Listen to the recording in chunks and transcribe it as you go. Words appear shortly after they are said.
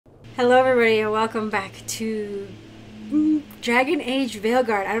Hello everybody and welcome back to Dragon Age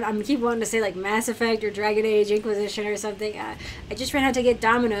Veilguard. I keep wanting to say like Mass Effect or Dragon Age Inquisition or something. I just ran out to get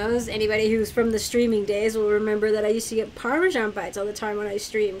Domino's. Anybody who's from the streaming days will remember that I used to get Parmesan bites all the time when I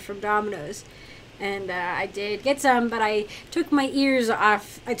streamed from Domino's. And I did get some, but I took my ears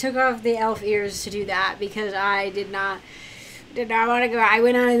off. I took off the elf ears to do that because I did not want to go. I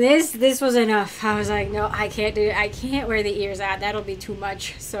went on and this was enough. I was like, no, I can't do it. I can't wear the ears out. That'll be too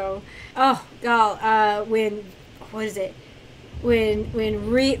much. So, oh, y'all, when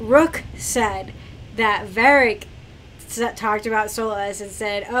Rook said that Varric talked about Solus and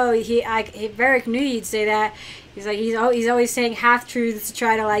said, oh, Varric knew you'd say that. He's like, he's always saying half-truths to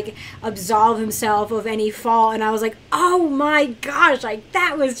try to, like, absolve himself of any fault. And I was like, oh my gosh, like,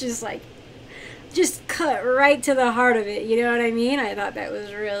 that was just, like, just cut right to the heart of it, you know what I mean? I thought that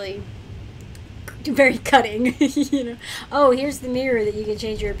was really very cutting, you know. Oh, here's the mirror that you can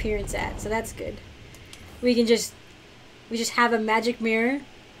change your appearance at, so that's good. We just have a magic mirror.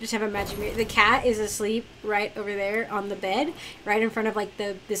 Just have a magic mirror. The cat is asleep right over there on the bed, right in front of like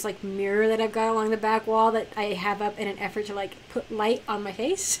this like mirror that I've got along the back wall that I have up in an effort to like put light on my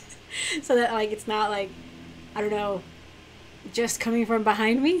face, so that like it's not like, I don't know, just coming from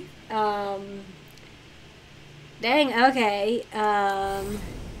behind me. Dang, okay. I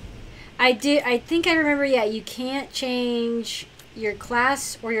think I remember, yeah, you can't change your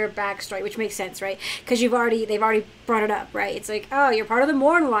class or your backstory, which makes sense, right? Because they've already brought it up, right? It's like, oh, you're part of the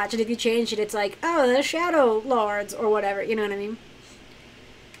Morn Watch, and if you change it, it's like, oh, the Shadow Lords, or whatever, you know what I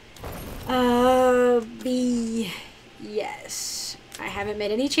mean? B, yes. I haven't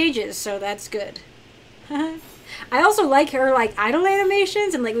made any changes, so that's good. I also like her, like, idle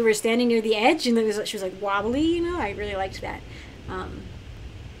animations, and, like, we were standing near the edge, and she was, like, wobbly, you know? I really liked that.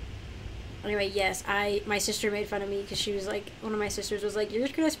 Anyway, yes, my sister made fun of me, because she was, like, one of my sisters was, like, you're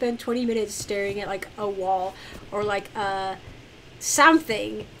just gonna spend 20 minutes staring at, like, a wall, or, like,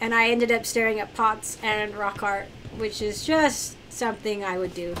 something, and I ended up staring at pots and rock art, which is just something I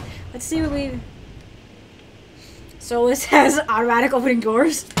would do. Let's see what we... Solus has automatic opening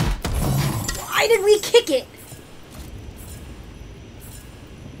doors? Why did we kick it?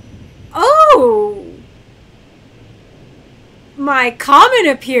 Oh! My common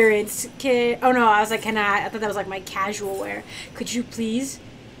appearance can... Oh no, I was like, I thought that was like my casual wear. Could you please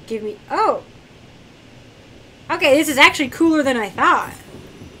give me... Oh! Okay, this is actually cooler than I thought.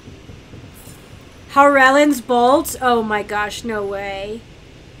 Harellin's bolts? Oh my gosh, no way.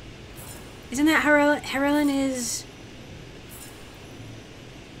 Isn't that Harellin? Harellin is...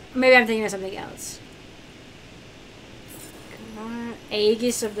 Maybe I'm thinking of something else.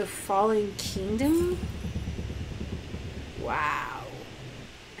 Aegis of the Fallen Kingdom? Wow.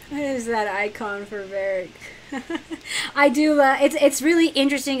 What is that icon for Varric? I do, it's really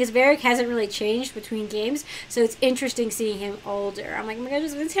interesting because Varric hasn't really changed between games, so it's interesting seeing him older. I'm like, oh my gosh,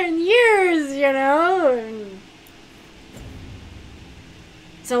 it's been 10 years, you know? And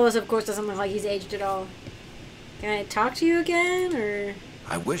Solus, of course, doesn't look like he's aged at all. Can I talk to you again, or...?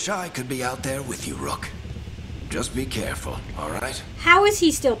 I wish I could be out there with you, Rook. Just be careful, alright? How is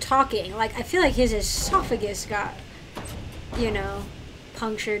he still talking? Like, I feel like his esophagus got, you know,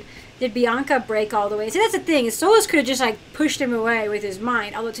 punctured. Did Bianca break all the way? See, that's the thing. Solus could have just, like, pushed him away with his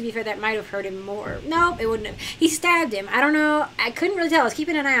mind. Although, to be fair, that might have hurt him more. No, it wouldn't have. He stabbed him. I don't know. I couldn't really tell. I was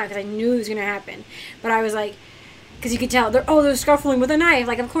keeping an eye out because I knew it was going to happen. But I was like, because you could tell, they're scuffling with a knife.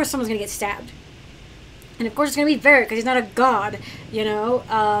 Like, of course someone's going to get stabbed. And of course it's going to be Varric because he's not a god, you know,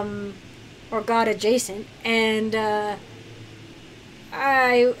 or god adjacent. And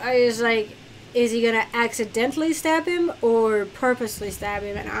I was like, is he going to accidentally stab him or purposely stab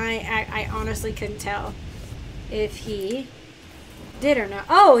him? And I honestly couldn't tell if he did or not.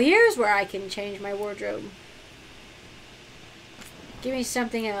 Oh, here's where I can change my wardrobe. Give me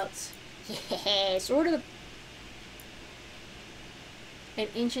something else. Yeah, Sword of an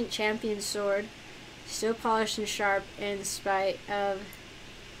ancient champion sword. Still polished and sharp in spite of...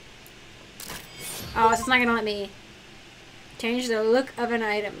 Oh, so it's not gonna let me change the look of an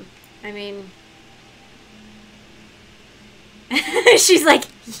item. I mean... She's like,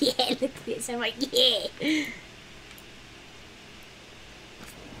 yeah, look at this. I'm like, yeah.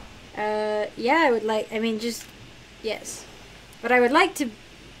 Yeah, I would like... I mean, just... Yes. But I would like to...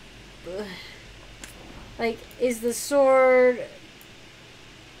 Like, is the sword...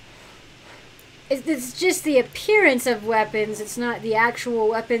 It's just the appearance of weapons. It's not the actual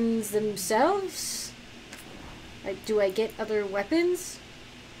weapons themselves. Like, do I get other weapons?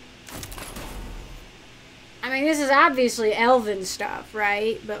 I mean, this is obviously elven stuff,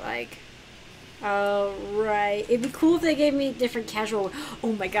 right? But, like... Oh, right. It'd be cool if they gave me different casual...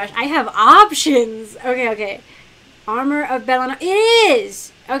 Oh my gosh, I have options! Okay, okay. Armor of Belladonna. It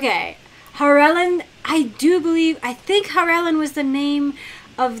is! Okay. Harellen, I do believe... I think Harellen was the name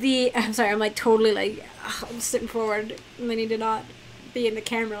of the... I'm sorry, I'm like totally like... I'm sitting forward. I need to not be in the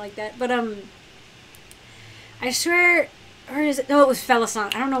camera like that. But, I swear... Or is it... No, it was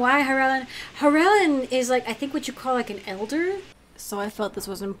Felisan. I don't know why Harellen... Harellen is like, I think what you call like an elder? So I felt this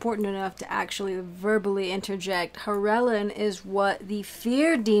was important enough to actually verbally interject. Harellen is what the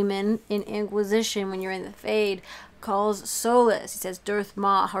fear demon in Inquisition, when you're in the Fade, calls Solus. He says Durth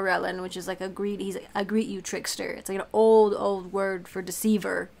Ma Harellen, which is like a greet you trickster. It's like an old word for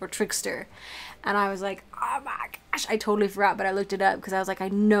deceiver or trickster. And I was like, oh my gosh, I totally forgot, but I looked it up because I was like, I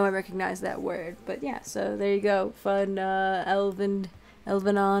know I recognize that word. But yeah, so there you go. Fun Elvenon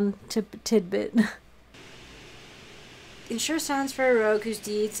tidbit. It sure sounds for a rogue whose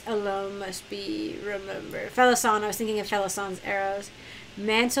deeds alone must be remembered. Felisan, I was thinking of Felisan's arrows.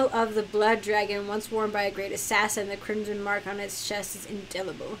 Mantle of the Blood Dragon, once worn by a great assassin. The crimson mark on its chest is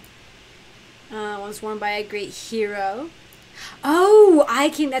indelible. Once worn by a great hero. Oh,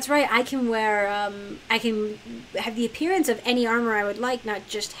 that's right. I can wear, I can have the appearance of any armor I would like, not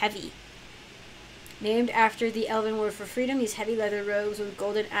just heavy. Named after the elven word for freedom, these heavy leather robes with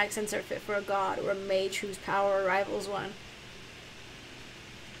golden accents are fit for a god or a mage whose power rivals one.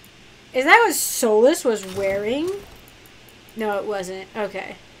 Is that what Solus was wearing? No, it wasn't.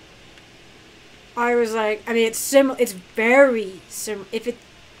 Okay. I was like, I mean, it's very similar. If it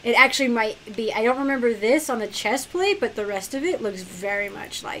actually might be. I don't remember this on the chest plate, but the rest of it looks very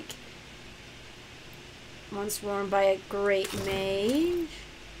much like once worn by a great mage.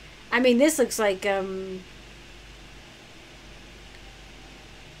 I mean, this looks like,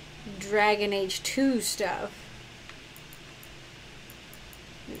 Dragon Age 2 stuff.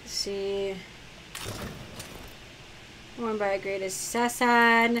 Let's see. Worn by a great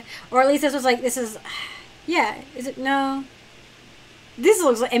assassin. Or at least this was like, this is, yeah, is it, no. This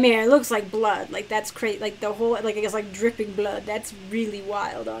looks like, I mean, it looks like blood. Like, that's crazy. Like, the whole, like, I guess, like, dripping blood. That's really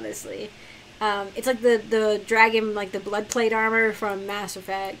wild, honestly. It's like the dragon, like the blood plate armor from Mass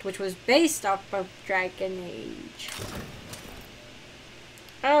Effect, which was based off of Dragon Age.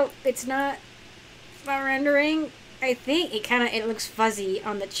 Oh, it's not rendering. I think it looks fuzzy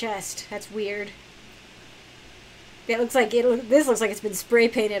on the chest. That's weird. It looks like this looks like it's been spray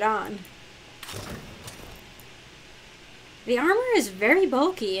painted on. The armor is very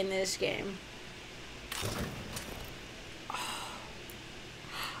bulky in this game.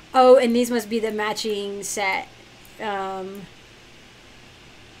 Oh, and these must be the matching set for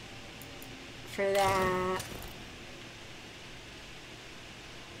that.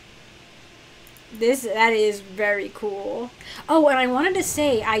 That is very cool. Oh, and I wanted to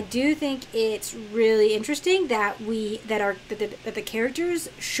say, I do think it's really interesting that that the characters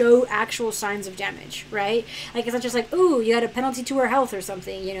show actual signs of damage, right? Like, it's not just like, ooh, you had a penalty to her health or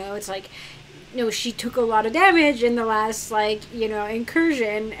something, you know? It's like, you know, she took a lot of damage in the last, like, you know,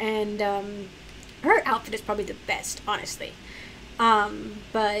 incursion, and her outfit is probably the best, honestly.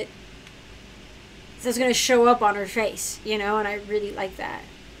 But so it's gonna show up on her face, you know, and I really like that.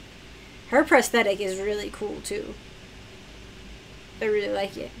 Her prosthetic is really cool too. I really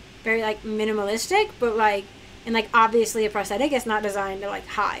like it. Very like minimalistic, but like, and like obviously a prosthetic. It's not designed to like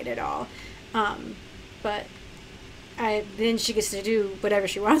hide at all. But then she gets to do whatever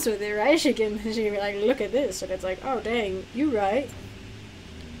she wants with it, right? She can be like, look at this, and it's like, oh dang, you right.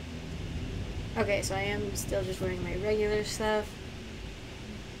 Okay, so I am still just wearing my regular stuff.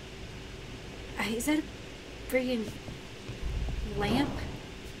 Is that a freaking lamp?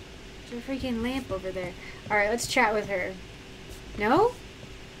 There's a freaking lamp over there. Alright, let's chat with her. No?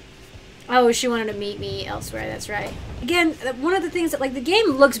 Oh, she wanted to meet me elsewhere, that's right. Again, one of the things that, like, the game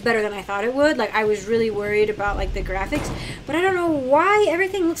looks better than I thought it would. Like, I was really worried about, like, the graphics. But I don't know why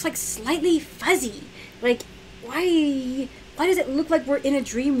everything looks, like, slightly fuzzy. Like, why does it look like we're in a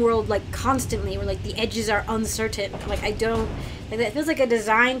dream world, like, constantly? Where, like, the edges are uncertain. Like, I don't... Like, that feels like a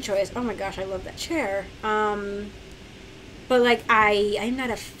design choice. Oh my gosh, I love that chair. But, like, I'm not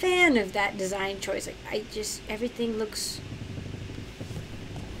a fan of that design choice. Like, everything looks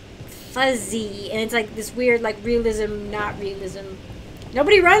fuzzy. And it's, like, this weird, like, realism, not realism.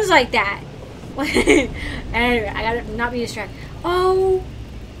 Nobody runs like that. Anyway, I gotta not be distracted. Oh!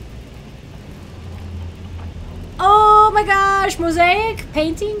 Oh my gosh! Mosaic?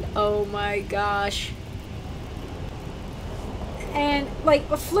 Painting? Oh my gosh. And, like,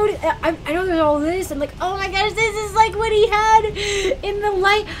 floating, I know there's all this, and, like, oh my gosh, this is, like, what he had in the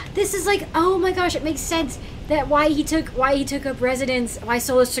light. This is, like, oh my gosh, it makes sense that why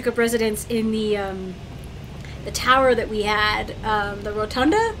Solus took up residence in the tower that we had, the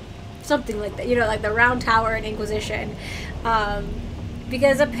rotunda, something like that, you know, like the round tower in Inquisition,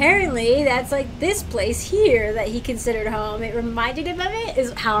 because apparently that's like this place here that he considered home. It reminded him of it,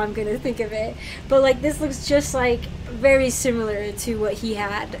 is how I'm gonna think of it. But like this looks just like very similar to what he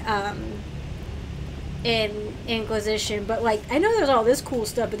had in Inquisition. But like I know there's all this cool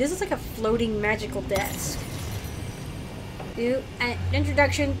stuff, but this is like a floating magical desk. Do an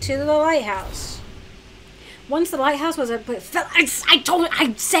introduction to the lighthouse. Once the lighthouse was a... I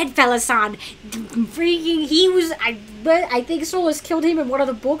said Felasan. Freaking... He was... I think Solus killed him in one of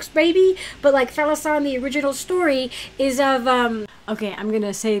the books, baby. But, like, Felasan, the original story, is of, Okay, I'm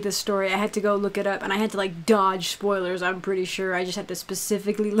gonna say this story. I had to go look it up, and I had to, like, dodge spoilers, I'm pretty sure. I just had to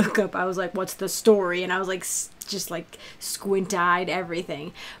specifically look up. I was like, what's the story? And I was like... just like squint-eyed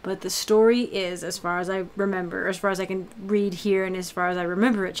everything. But the story is, as far as I remember, as far as I can read here and as far as I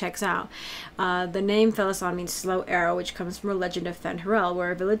remember, it checks out. The name Felasan means slow arrow, which comes from a legend of Fen'Harel,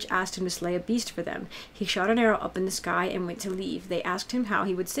 where a village asked him to slay a beast for them. He shot an arrow up in the sky and went to leave. They asked him how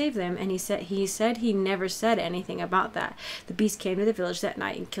he would save them, and he said he never said anything about that. The beast came to the village that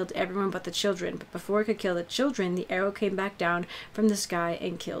night and killed everyone but the children, but before it could kill the children, the arrow came back down from the sky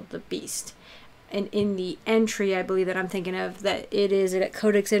and killed the beast. And in the entry, I believe that I'm thinking of, that it is a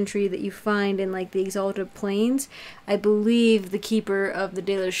codex entry that you find in like the Exalted Plains. I believe the keeper of the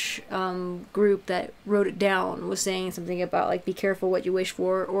Dalish group that wrote it down was saying something about like be careful what you wish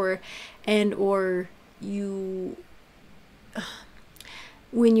for, or you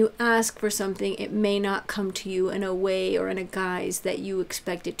when you ask for something, it may not come to you in a way or in a guise that you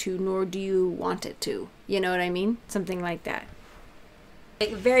expect it to, nor do you want it to. You know what I mean? Something like that.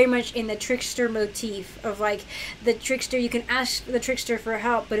 Like very much in the trickster motif of like the trickster, you can ask the trickster for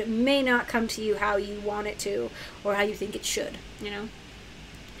help, but it may not come to you how you want it to or how you think it should, you know.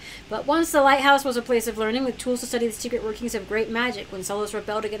 But once the lighthouse was a place of learning with tools to study the secret workings of great magic. When Solus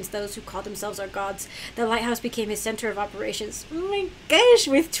rebelled against those who called themselves our gods, the lighthouse became his center of operations. Oh my gosh,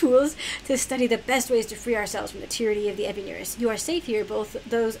 with tools to study the best ways to free ourselves from the tyranny of the Eboniris. You are safe here, both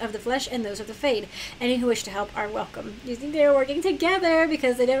those of the flesh and those of the Fade. Any who wish to help are welcome. Do you think they were working together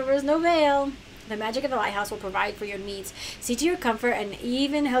because there was no veil? The magic of the lighthouse will provide for your needs, see to your comfort, and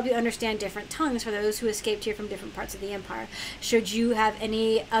even help you understand different tongues for those who escaped here from different parts of the Empire. Should you have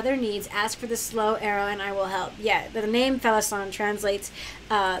any other needs, ask for the slow arrow and I will help. Yeah, the name Felasan translates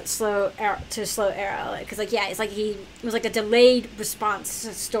slow arrow to slow arrow. Because, like, yeah, it's like it was like a delayed response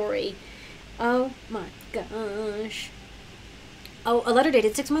story. Oh my gosh. Oh, a letter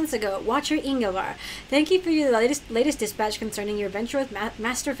dated 6 months ago. Watcher Ingvar. Thank you for your latest dispatch concerning your venture with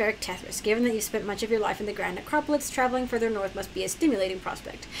Master Veilguard Tethris. Given that you've spent much of your life in the Grand Necropolis, traveling further north must be a stimulating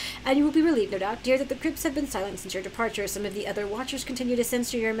prospect. And you will be relieved, no doubt, dear, that the crypts have been silent since your departure. Some of the other Watchers continue to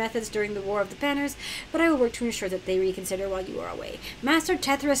censor your methods during the War of the Banners, but I will work to ensure that they reconsider while you are away. Master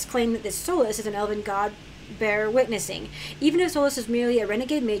Tethris claimed that this Solus is an elven god bear witnessing. Even if Solus is merely a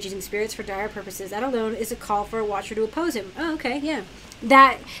renegade mage using spirits for dire purposes, that alone is a call for a Watcher to oppose him. Oh, okay, yeah.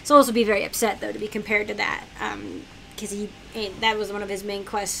 That Solus would be very upset, though, to be compared to that, because that was one of his main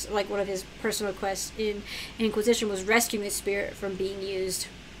quests, like one of his personal quests in Inquisition, was rescuing this spirit from being used.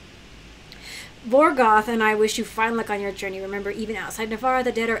 Vorgoth and I wish you fine luck on your journey. Remember, even outside Navarra,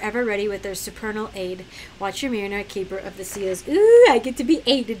 the dead are ever ready with their supernal aid. Watcher Myrna, keeper of the seals. Ooh, I get to be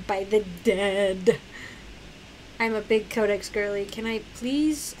aided by the dead. I'm a big codex girly. Can I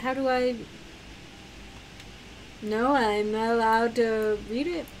please? How do I? No, I'm not allowed to read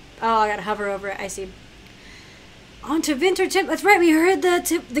it. Oh, I gotta hover over it. I see. On to Winter Templar. That's right. We heard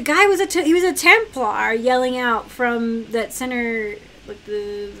the guy was he was a Templar yelling out from that center, like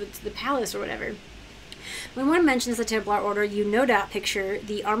the palace or whatever. When one mentions the Templar Order, you no doubt picture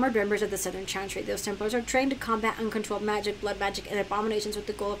the armored members of the Southern Chantry. Those Templars are trained to combat uncontrolled magic, blood magic, and abominations with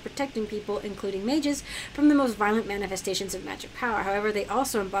the goal of protecting people, including mages, from the most violent manifestations of magic power. However, they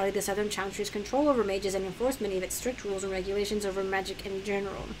also embody the Southern Chantry's control over mages and enforce many of its strict rules and regulations over magic in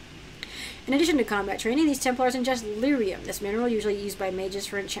general. In addition to combat training, these Templars ingest lyrium. This mineral, usually used by mages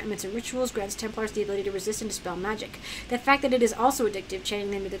for enchantments and rituals, grants Templars the ability to resist and dispel magic. The fact that it is also addictive, chaining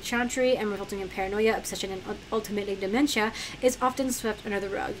them to the Chantry and resulting in paranoia, obsession, and ultimately dementia, is often swept under the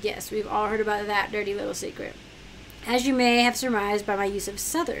rug. Yes, we've all heard about that dirty little secret. As you may have surmised by my use of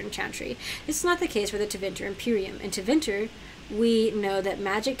Southern Chantry, this is not the case for the Tevinter Imperium. In Tevinter, we know that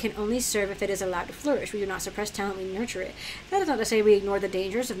magic can only serve if it is allowed to flourish. We do not suppress talent, we nurture it. That is not to say we ignore the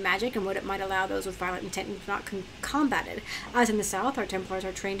dangers of magic and what it might allow those with violent intent not combated. As in the South, our Templars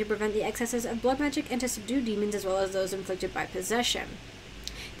are trained to prevent the excesses of blood magic and to subdue demons as well as those inflicted by possession.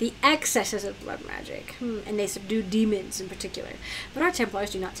 the excesses of blood magic, and they subdue demons in particular. But our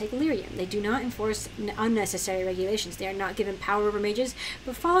Templars do not take Illyrium. They do not enforce unnecessary regulations. They are not given power over mages,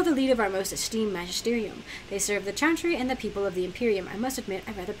 but follow the lead of our most esteemed magisterium. They serve the Chantry and the people of the Imperium. I must admit,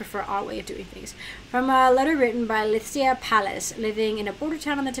 I rather prefer our way of doing things. From a letter written by Lycia Pallas, living in a border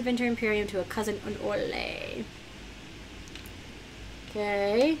town on the Tevinter Imperium, to a cousin on Orlais.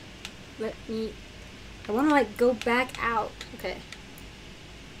 Okay. Let me... I want to, like, go back out. Okay.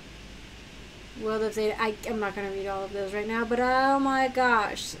 World of Zeta. I'm not going to read all of those right now, but oh my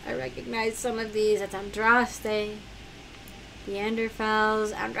gosh. I recognize some of these. That's Andraste. The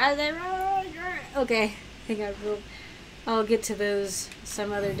Enderfells. Andraste. Okay. I think I'll get to those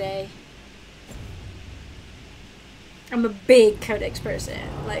some other day. I'm a big Codex person.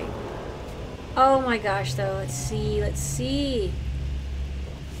 Like, oh my gosh, though. Let's see.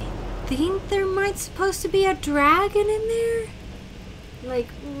 I think there might supposed to be a dragon in there. Like,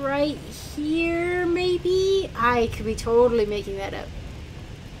 right here, maybe? I could be totally making that up.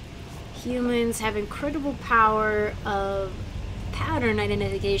 Humans have incredible power of pattern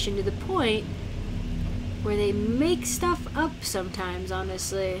identification to the point where they make stuff up sometimes,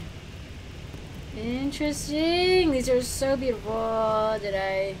 honestly. Interesting. These are so beautiful.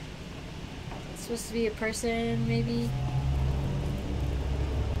 It's supposed to be a person, maybe?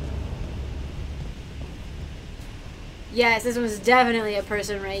 Yes, this was definitely a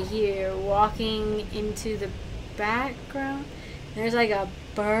person right here walking into the background. There's like a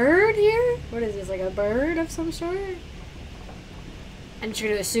bird here? What is this, like a bird of some sort? I'm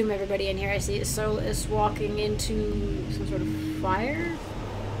trying to assume everybody in here I see is Solus walking into some sort of fire.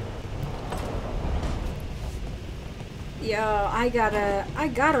 Yo, I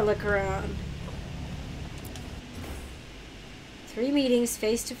gotta look around. 3 meetings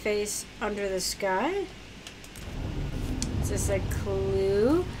face to face under the sky? Is this a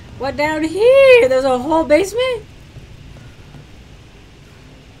clue? What down here? There's a whole basement?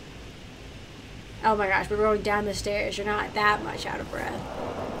 Oh my gosh, we're going down the stairs. You're not that much out of breath.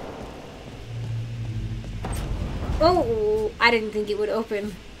 Oh, I didn't think it would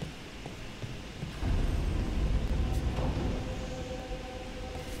open.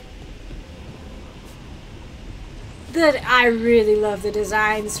 I really love the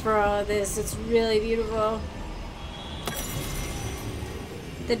designs for all of this. It's really beautiful.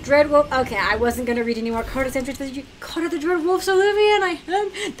 The Dreadwolf. Okay, I wasn't gonna read any more. Codex entry to the Code of the Dreadwolf's Illuvian.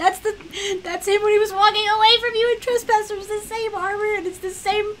 That's him when he was walking away from you in Trespassers. The same armor and it's the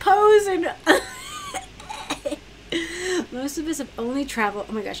same pose and. Most of us have only traveled.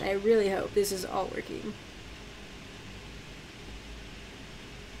 Oh my gosh! I really hope this is all working.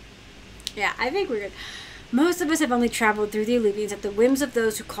 Yeah, I think we're good. Most of us have only traveled through the Illuvians at the whims of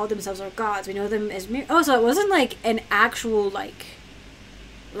those who call themselves our gods. We know them as oh, so it wasn't like an actual like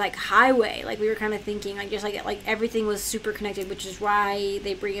highway. Like we were kind of thinking like just like everything was super connected, which is why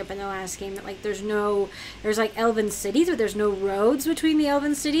they bring up in the last game that like there's like elven cities, but there's no roads between the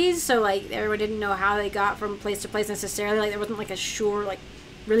elven cities. So like everyone didn't know how they got from place to place necessarily. Like there wasn't like a sure like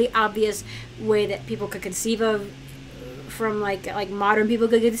really obvious way that people could conceive of from like modern people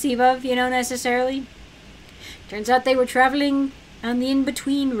could conceive of, you know, necessarily. Turns out they were traveling on the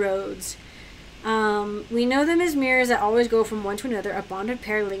in-between roads. We know them as mirrors that always go from one to another, a bonded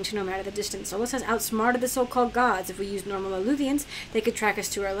pair linked no matter the distance. Solus has outsmarted the so-called gods. If we use normal Illuvians, they could track us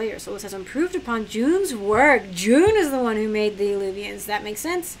to our lair. Solus has improved upon June's work. June is the one who made the Illuvians. That makes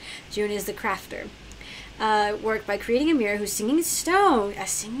sense. June is the crafter. Work by creating a mirror whose singing stone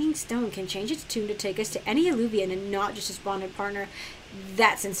can change its tune to take us to any Illuvian and not just its bonded partner.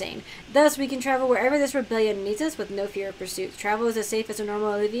 That's insane. Thus, we can travel wherever this rebellion needs us with no fear of pursuit. Travel is as safe as a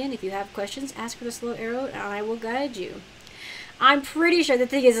normal Illuvian. If you have questions, ask for the slow arrow and I will guide you. I'm pretty sure the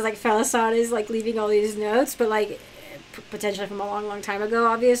thing is like Felasan is like leaving all these notes, but like potentially from a long time ago,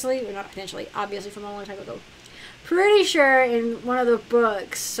 obviously. Or not potentially, obviously from a long time ago. Pretty sure in one of the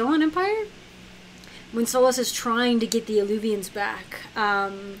books, Solon Empire? When Solus is trying to get the Illuvians back,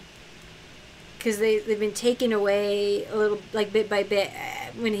 because they've been taken away a little, like bit by bit,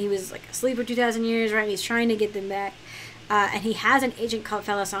 when he was like asleep for 2,000 years, right? And he's trying to get them back, and he has an agent called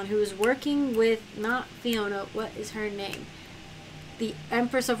Felasan who is working with not Fiona. What is her name? The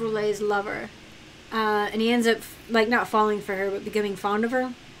Empress of Relay's lover, and he ends up like not falling for her, but becoming fond of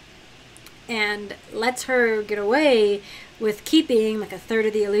her, and lets her get away with keeping like a third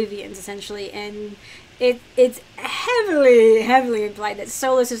of the Illuvians essentially, and. It's heavily implied that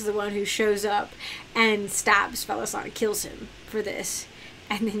Solus is the one who shows up and stabs Felasan, kills him for this,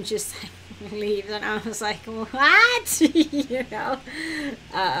 and then just like, leaves. And I was like, what? You know?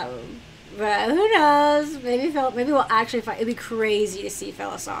 But who knows? Maybe we'll actually find. It'd be crazy to see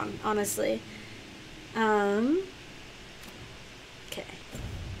Felasan, honestly. Okay.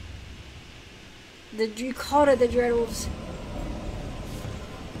 You called it the Dreadwolves.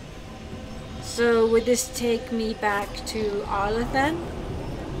 So would this take me back to Arlathan?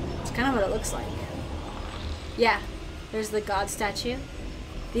 It's kind of what it looks like. Yeah. There's the god statue.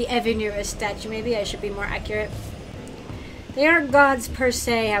 The Evanura statue, maybe I should be more accurate. They aren't gods per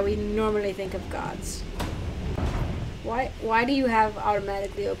se, how we normally think of gods. Why do you have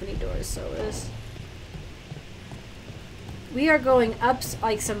automatically opening doors, Solas? We are going up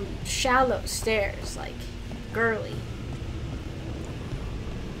like some shallow stairs, like girly.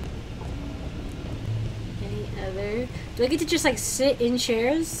 Any other? Do I get to just like sit in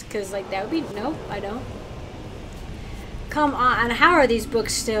chairs? Cause like that would be, nope, I don't. Come on, how are these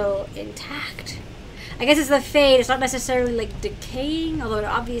books still intact? I guess it's the fade. It's not necessarily like decaying, although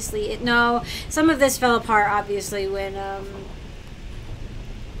obviously no. Some of this fell apart obviously when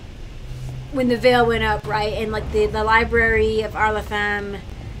the veil went up, right? And like the library of Arlathan,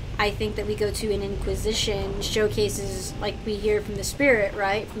 I think that we go to in Inquisition showcases like we hear from the spirit,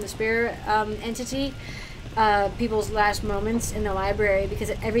 right? From the spirit entity, people's last moments in the library, because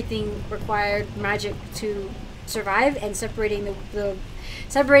everything required magic to survive, and separating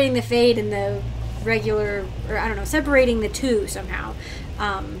the fade and the regular, or I don't know, separating the two somehow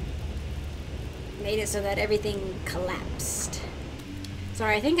made it so that everything collapsed.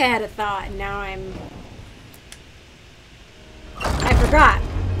 Sorry, I think I had a thought and now I forgot.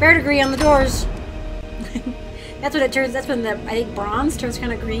 Fair degree on the doors. That's what it turns. That's when I think bronze turns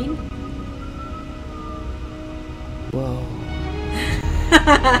kind of green. Whoa.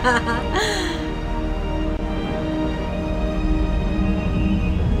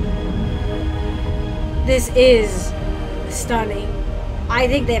 This is stunning. I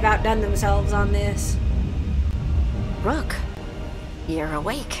think they've outdone themselves on this. Rook, you're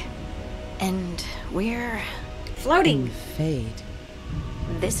awake. And we're floating. Fade.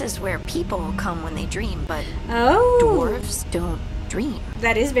 This is where people come when they dream, but dwarves don't dream.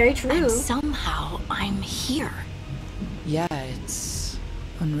 That is very true. And somehow I'm here. Yeah, it's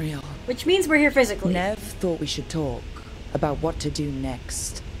unreal. Which means we're here physically. Nev thought we should talk about what to do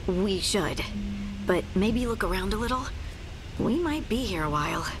next. We should. But maybe look around a little. We might be here a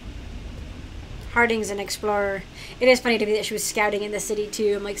while. Harding's an explorer. It is funny to me that she was scouting in the city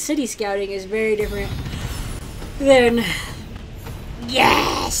too. I'm like, city scouting is very different than...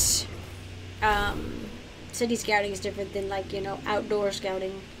 Yes! City scouting is different than, like, you know, outdoor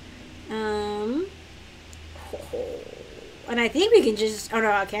scouting. And I think we can just... Oh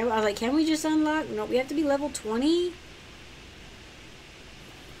no, okay. I was like, can we just unlock? No, we have to be level 20?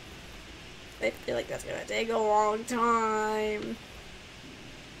 I feel like that's gonna take a long time.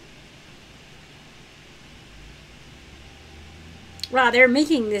 Wow, they're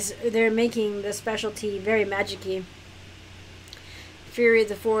making the specialty very magic-y. Fury of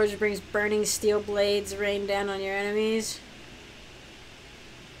the Forge brings burning steel blades rain down on your enemies.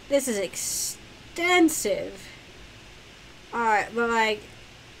 This is extensive. Alright, but like...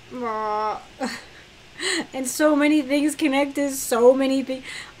 and so many things connected, so many things...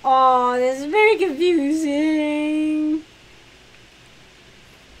 Oh, this is very confusing.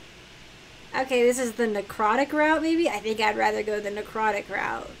 Okay, this is the necrotic route, maybe? I think I'd rather go the necrotic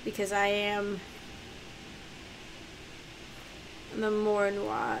route, because I am the Morn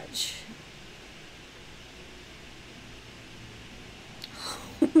Watch.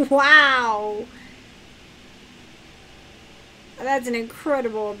 Wow! That's an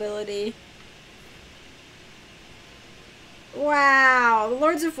incredible ability. Wow, the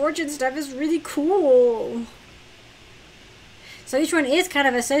Lords of Fortune stuff is really cool. So each one is kind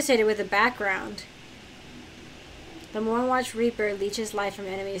of associated with a background. The Mornwatch Reaper leeches life from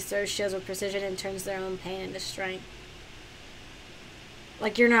enemies, throws shields with precision, and turns their own pain into strength.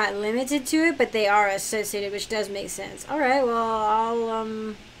 Like, you're not limited to it, but they are associated, which does make sense. Alright, well, I'll,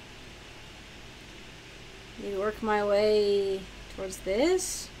 maybe work my way towards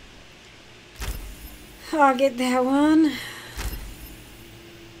this. I'll get that one.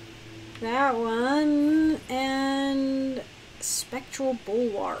 That one. And Spectral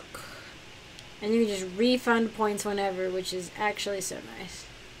Bulwark. And you can just refund points whenever, which is actually so nice.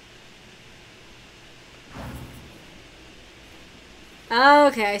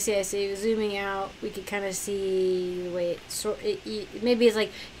 Okay, I see. Zooming out, we could kind of see the way maybe it's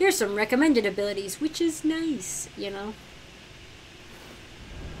like, here's some recommended abilities, which is nice, you know?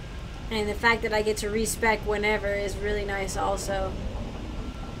 And the fact that I get to respec whenever is really nice also.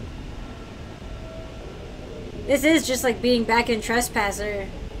 This is just like being back in Trespasser.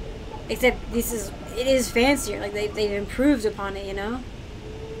 Except it is fancier. Like they've improved upon it, you know?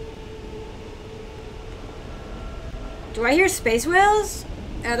 Do I hear space whales?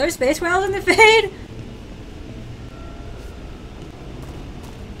 Are there space whales in the Fade?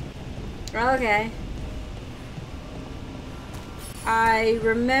 Okay. I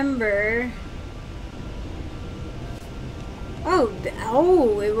remember...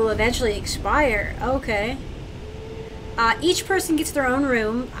 Oh, it will eventually expire. Okay. Each person gets their own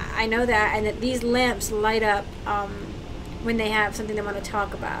room. I know that, and that these lamps light up when they have something they want to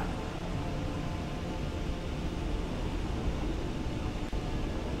talk about.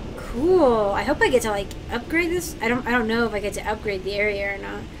 Cool. I hope I get to like upgrade this. I don't know if I get to upgrade the area or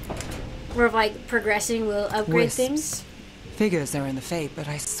not. Or if like progressing will upgrade Wisps. things. Figures they're in the Fade, but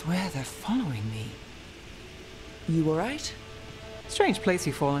I swear they're following me. You alright? Strange place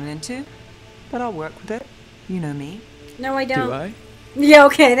you've fallen into, but I'll work with it. You know me. No, I don't. Do I? Yeah,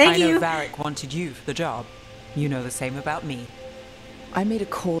 okay, thank I you. know Varric wanted you for the job. You know the same about me. I made a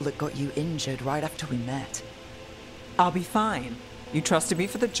call that got you injured right after we met. I'll be fine. You trusted me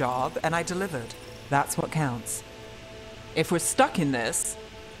for the job, and I delivered. That's what counts. If we're stuck in this,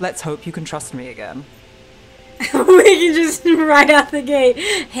 let's hope you can trust me again. We can just right out the gate.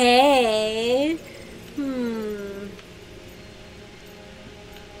 Hey.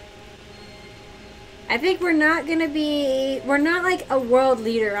 I think we're not like a world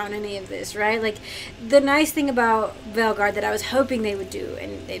leader on any of this, right? Like, the nice thing about Veilguard that I was hoping they would do,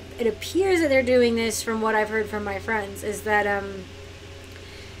 and it appears that they're doing this from what I've heard from my friends, is that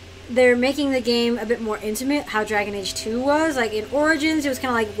they're making the game a bit more intimate, how Dragon Age 2 was. Like, in Origins, it was kind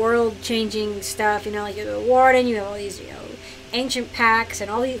of like world-changing stuff, you know, like, you're the Warden, you have all these, you know, ancient pacts, and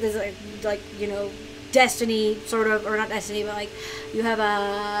all these, like, you know, Destiny, sort of, or not Destiny, but, like, you have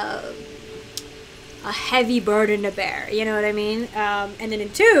a heavy burden to bear, you know what I mean? And then in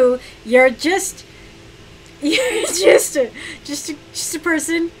 2, you're just a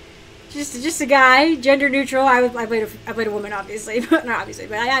person, just a guy, gender neutral. I played a woman, obviously, but not obviously,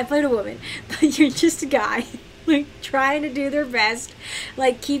 but I played a woman. But you're just a guy, like, trying to do their best,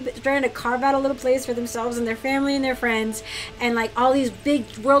 like, trying to carve out a little place for themselves and their family and their friends, and like all these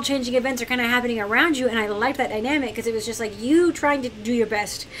big world-changing events are kind of happening around you. And I liked that dynamic because it was just like you trying to do your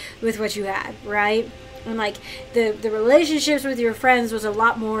best with what you had, right? And like the relationships with your friends was a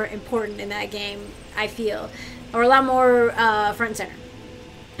lot more important in that game, I feel, or a lot more front and center.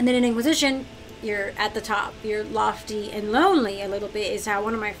 And then in Inquisition, you're at the top. You're lofty and lonely a little bit, is how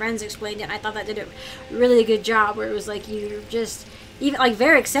one of my friends explained it. And I thought that did a really good job, where it was like you're just, even like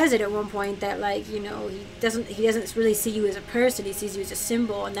Varric says it at one point, that like, you know, he doesn't really see you as a person, he sees you as a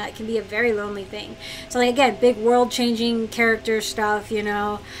symbol, and that can be a very lonely thing. So like, again, big world-changing character stuff, you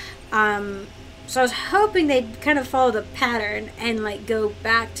know. So I was hoping they'd kind of follow the pattern and like go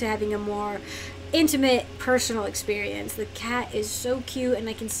back to having a more intimate, personal experience. The cat is so cute, and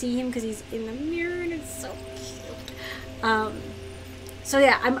I can see him because he's in the mirror, and it's so cute. So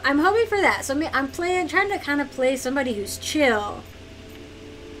yeah, I'm hoping for that. So I'm trying to kind of play somebody who's chill.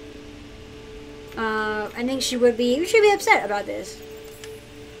 I think she should be upset about this.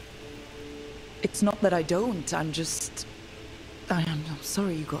 It's not that I don't, I'm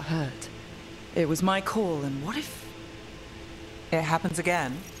sorry you got hurt. It was my call, and what if... It happens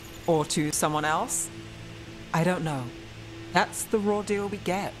again? Or to someone else? I don't know. That's the raw deal we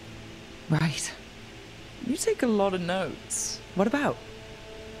get. Right. You take a lot of notes. What about?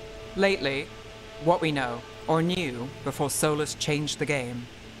 Lately, what we know, or knew, before Solus changed the game.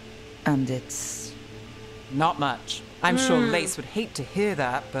 And it's... Not much. I'm sure Lace would hate to hear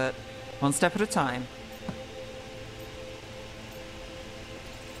that, but one step at a time.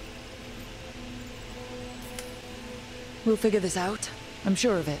 We'll figure this out. I'm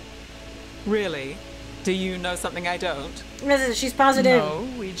sure of it. Really? Do you know something I don't? She's positive. No,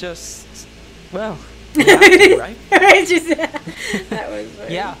 we just... Well, we have to, right? That was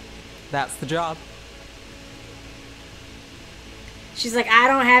funny. Yeah, that's the job. She's like, I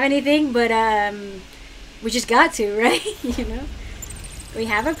don't have anything, but we just got to, right? You know? We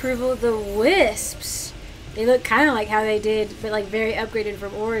have approval of the Wisps. They look kind of like how they did, but like very upgraded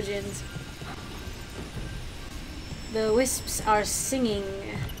from Origins. The Wisps are singing.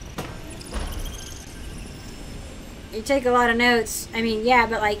 You take a lot of notes. I mean, yeah,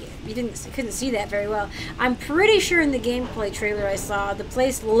 but like you couldn't see that very well. I'm pretty sure in the gameplay trailer I saw, the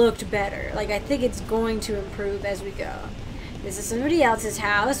place looked better. Like, I think it's going to improve as we go. This is somebody else's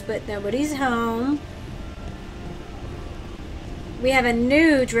house, but nobody's home. We have a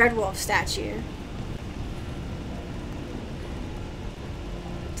new Dreadwolf statue.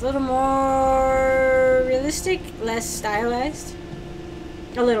 It's a little more realistic, less stylized.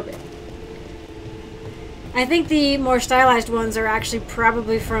 A little bit. I think the more stylized ones are actually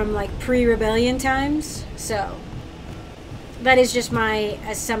probably from like pre-rebellion times. So that is just my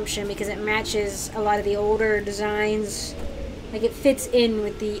assumption because it matches a lot of the older designs. Like it fits in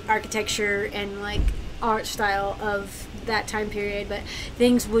with the architecture and like art style of that time period, but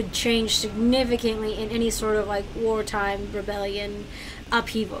things would change significantly in any sort of like wartime rebellion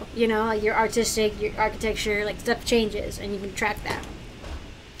upheaval. You know, like your architecture, like stuff changes, and you can track that.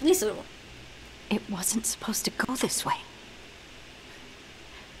 At least a little. It wasn't supposed to go this way.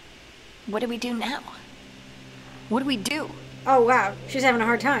 What do we do now? What do we do? Oh wow, she's having a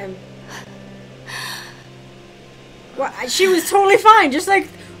hard time. Well, she was totally fine, just like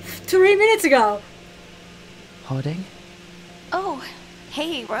 3 minutes ago. Harding? Oh,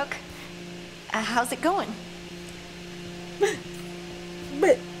 hey, Rook. How's it going?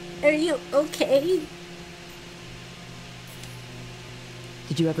 But are you okay?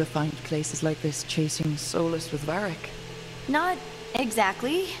 Did you ever find places like this chasing Solus with Varric? Not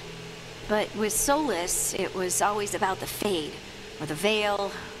exactly. But with Solus, it was always about the Fade, or the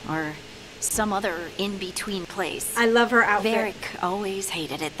Veil, or some other in-between place. I love her outfit. Varric always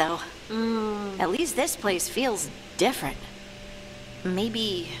hated it, though. At least this place feels different.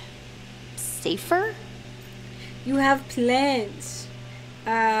 Maybe safer? You have plans.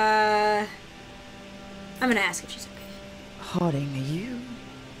 I'm gonna ask if she's okay. Harding, are you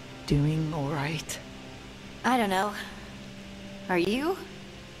doing alright? I don't know. Are you?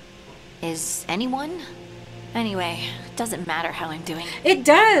 Is anyone? Anyway, it doesn't matter how I'm doing. It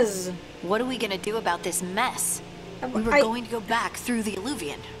does! What are we gonna do about this mess? We were going to go back through the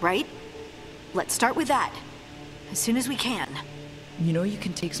Illuvian, right? Let's start with that. As soon as we can. You know you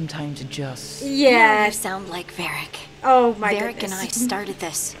can take some time to just... Yeah. Now you sound like Varric. Oh my Varric goodness. and I started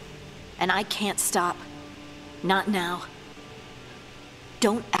this. And I can't stop. Not now.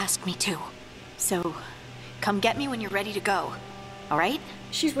 Don't ask me to. So, come get me when you're ready to go. Alright?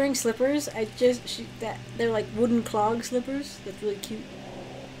 She's wearing slippers. They're like wooden clog slippers. That's really cute.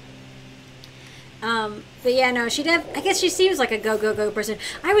 But yeah, no, I guess she seems like a go person.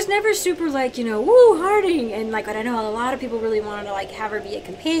 I was never super like, you know, woo, Harding, and like, I know a lot of people really wanted to like have her be a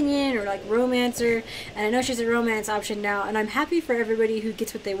companion or like romancer, and I know she's a romance option now, and I'm happy for everybody who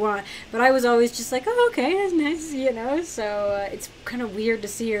gets what they want, but I was always just like, oh, okay, that's nice, you know, so it's kind of weird to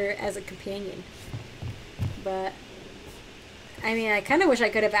see her as a companion. But I mean, I kind of wish I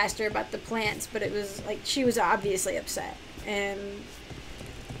could have asked her about the plants, but it was like, she was obviously upset and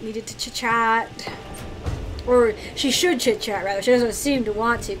needed to chit-chat. Or she should chit-chat, rather. She doesn't seem to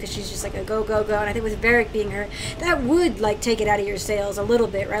want to because she's just like a go. And I think with Varric being her, that would like take it out of your sails a little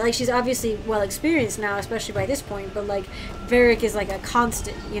bit, right? Like she's obviously well experienced now, especially by this point, but like Varric is like a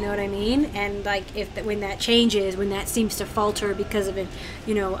constant, you know what I mean? And like when that changes, when that seems to falter because of a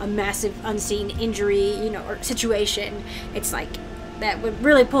massive unseen injury, or situation, it's like that would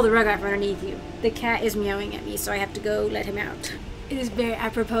really pull the rug out from underneath you. The cat is meowing at me, so I have to go let him out. It is very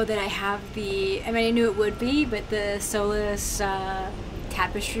apropos that I have I knew it would be, but the Solus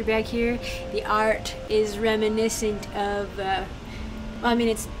tapestry back here, the art is reminiscent of,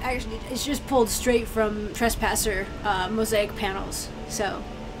 it's just pulled straight from Trespasser mosaic panels. So,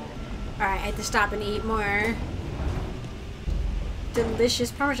 alright, I have to stop and eat more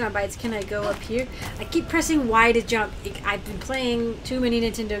delicious Parmesan bites. Can I go up here? I keep pressing Y to jump. I've been playing too many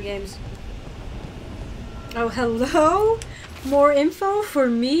Nintendo games. Oh, hello? More info for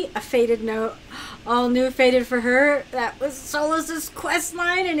me. A faded note. All new faded for her. That was Solus's quest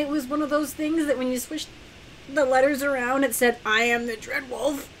line, and it was one of those things that when you switched the letters around, it said, I am the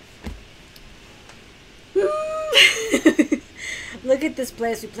Dreadwolf. Look at this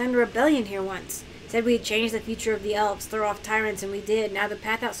place. We planned a rebellion here once. Said we'd change the future of the elves, throw off tyrants, and we did. Now the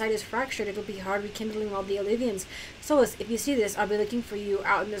path outside is fractured. It'll be hard rekindling all the Illuvians. Solus, if you see this, I'll be looking for you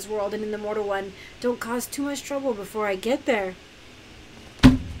out in this world and in the mortal one. Don't cause too much trouble before I get there.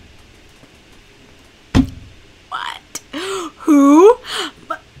 What? Who?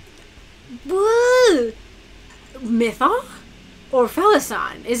 But, Mythal? Or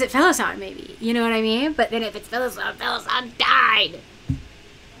Felisan? Is it Felisan, maybe? You know what I mean? But then if it's Felisan, Felisan died!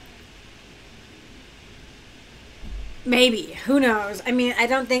 Maybe. Who knows? I mean, I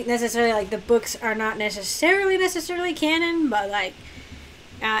don't think necessarily, like, the books are not necessarily canon, but, like,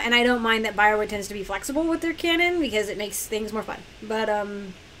 and I don't mind that BioWare tends to be flexible with their canon, because it makes things more fun. But,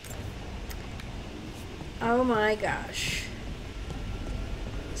 oh my gosh.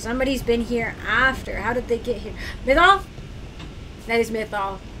 Somebody's been here after. How did they get here? Mythal? That is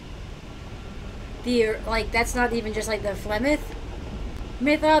Mythal. That's not even just, like, the Flemeth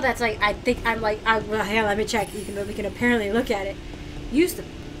Mythal, that's like, I think I'm like, well, hell, let me check. We can apparently look at it. Use the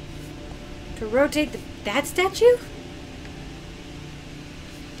To rotate that statue?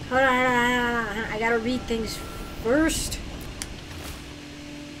 Hold on, I gotta read things first.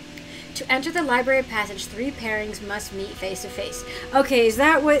 To enter the library passage, 3 pairings must meet face to face. Okay, is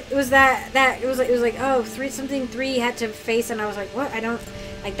that what was that? It was like oh, 3 had to face, and I was like, what? I don't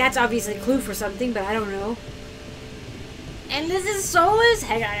like. That's obviously a clue for something, but I don't know. And this is Solus.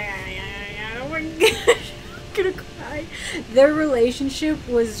 Hang on. Oh my gosh, I'm gonna cry. Their relationship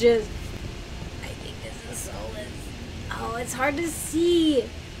was just. I think this is Solus. Oh, it's hard to see.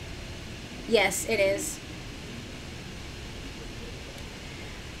 Yes, it is.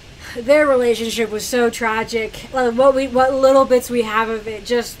 Their relationship was so tragic. Like, what little bits we have of it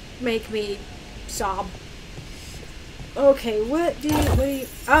just make me sob. Okay, what do you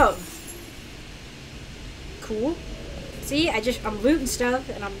oh. Cool. See, I'm looting stuff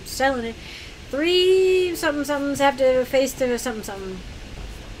and I'm selling it. 3 somethings have to face to something.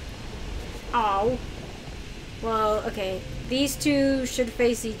 Oh. Well, okay. These 2 should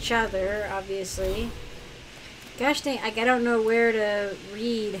face each other, obviously. Gosh dang, I don't know where to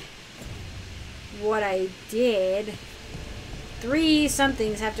read what I did. 3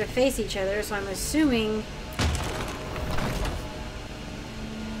 somethings have to face each other, so I'm assuming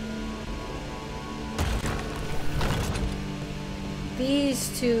these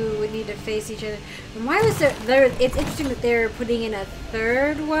 2 would need to face each other. And why was there it's interesting that they're putting in a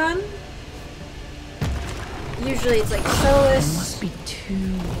 3rd one. Usually it's like Solus. There must be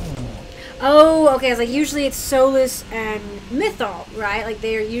 2. Oh, okay. I was like, usually it's Solus and Mythal, right? Like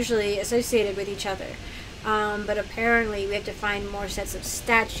they're usually associated with each other. But apparently we have to find more sets of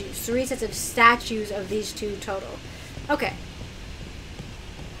statues. 3 sets of statues of these 2 total. Okay.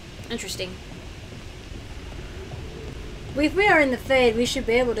 Interesting. If we are in the Fade, we should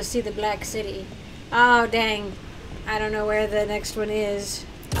be able to see the Black City. Oh, dang. I don't know where the next one is.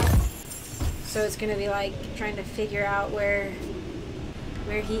 So it's gonna be like trying to figure out where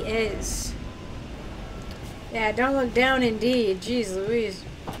he is. Yeah, don't look down indeed. Jeez Louise.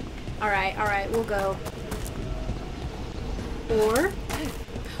 Alright, we'll go. Or...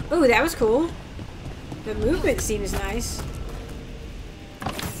 Ooh, that was cool. The movement seems nice.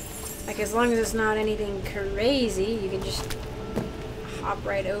 Like, as long as it's not anything crazy, you can just hop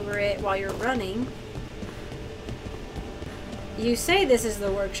right over it while you're running. You say this is the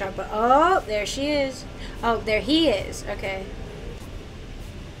workshop, but... Oh, there she is. Oh, there he is. Okay.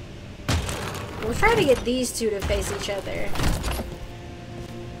 We'll try to get these 2 to face each other.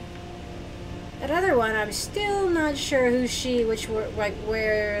 That other one, I'm still not sure who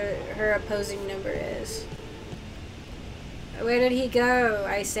where her opposing number is. Where did he go?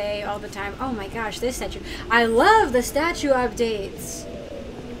 I say all the time. Oh my gosh, this statue. I love the statue updates.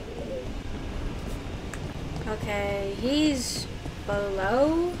 Okay, he's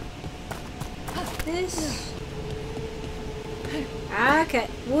below this. Okay.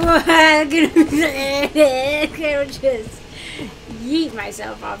 I'm gonna just yeet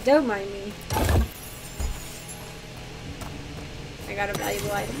myself off. Don't mind me. I got a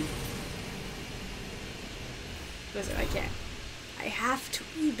valuable item. Listen, I can't. I have to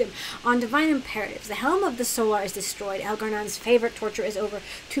read them. On Divine Imperatives, the helm of the Solar is destroyed. Elgarnon's favorite torture is over.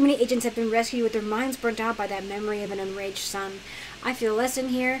 Too many agents have been rescued with their minds burnt out by that memory of an enraged sun. I feel a lesson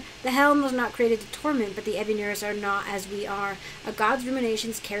here. The helm was not created to torment, but the Eveners are not as we are. A god's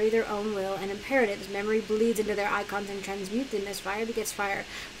ruminations carry their own will, and imperatives. Memory bleeds into their icons and transmutes them as fire begets fire.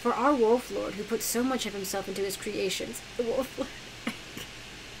 For our Wolf Lord, who put so much of himself into his creations. The Wolf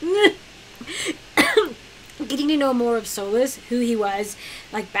Lord. Getting to know more of Solus, who he was,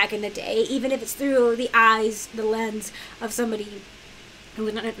 like, back in the day, even if it's through the eyes, the lens of somebody who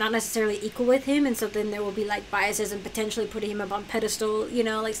was not necessarily equal with him, and so then there will be, like, biases and potentially putting him up on pedestal, you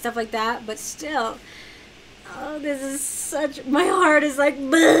know, like, stuff like that, but still, oh, this is such, my heart is like,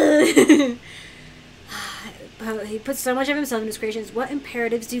 he puts so much of himself in his creations. What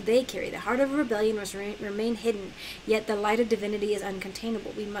imperatives do they carry? The heart of rebellion must remain hidden, yet the light of divinity is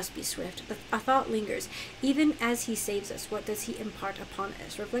uncontainable. We must be swift. A thought lingers. Even as he saves us, what does he impart upon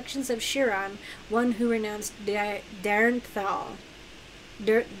us? Reflections of Shiran, one who renounced Darnthal.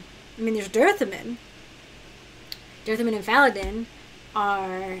 There's Dorothy. Dorothy and Faladin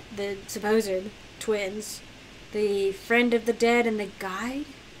are the supposed twins. The friend of the dead and the guide,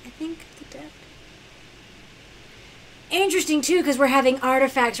 I think, the dead. Interesting too, because we're having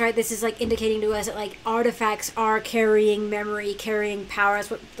artifacts, right? This is like indicating to us that like artifacts are carrying memory, carrying power. That's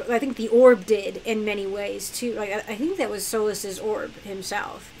what I think the orb did in many ways too. Like I think that was Solus's orb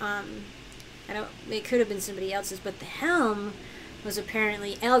himself. I don't. It could have been somebody else's, but the helm was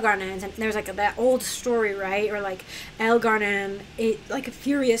apparently Elgarnan's, and there's like that old story, right? Or like Elgarnan, like a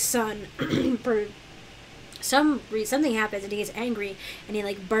furious son, for something happens and he gets angry and he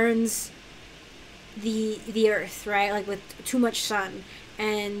like burns the earth, right? Like with too much sun,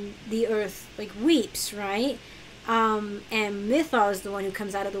 and the earth like weeps, right? And Mythal is the one who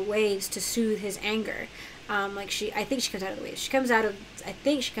comes out of the waves to soothe his anger. I think she comes out of the waves. I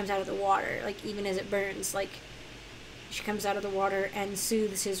think she comes out of the water, like even as it burns, like she comes out of the water and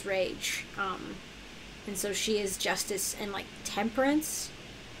soothes his rage. And so she is justice and like temperance,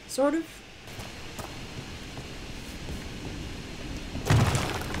 sort of.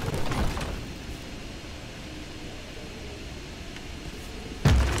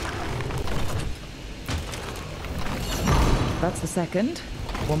 That's the second.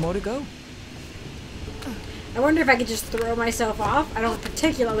 One more to go. I wonder if I could just throw myself off. I don't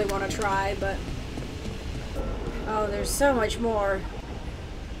particularly want to try, but... Oh, there's so much more.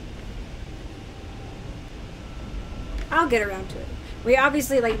 I'll get around to it. We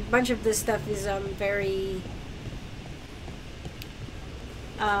obviously, like, a bunch of this stuff is, very...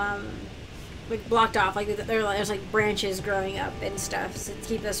 like, blocked off. Like, there's, like, branches growing up and stuff to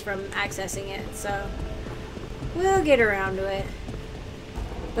keep us from accessing it, so... We'll get around to it.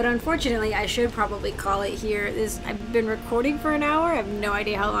 But unfortunately, I should probably call it here. I've been recording for an hour. I have no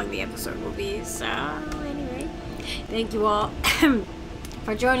idea how long the episode will be. So, anyway, thank you all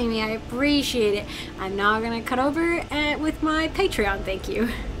for joining me. I appreciate it. I'm now going to cut over with my Patreon. Thank you.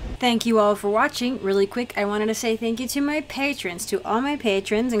 Thank you all for watching. Really quick, I wanted to say thank you to my patrons, to all my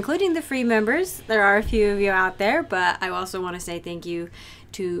patrons, including the free members. There are a few of you out there, but I also want to say thank you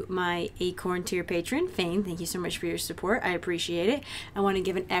to my Acorn tier patron, Fane. Thank you so much for your support. I appreciate it. I want to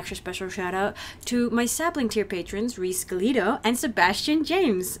give an extra special shout out to my Sapling tier patrons, Reese Galido and Sebastian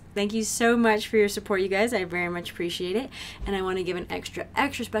James. Thank you so much for your support, you guys. I very much appreciate it. And I want to give an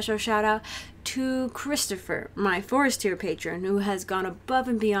extra special shout out to Christopher, my Forest tier patron, who has gone above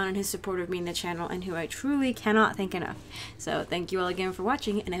and beyond in his support of me in the channel and who I truly cannot thank enough. So thank you all again for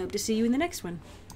watching, and I hope to see you in the next one.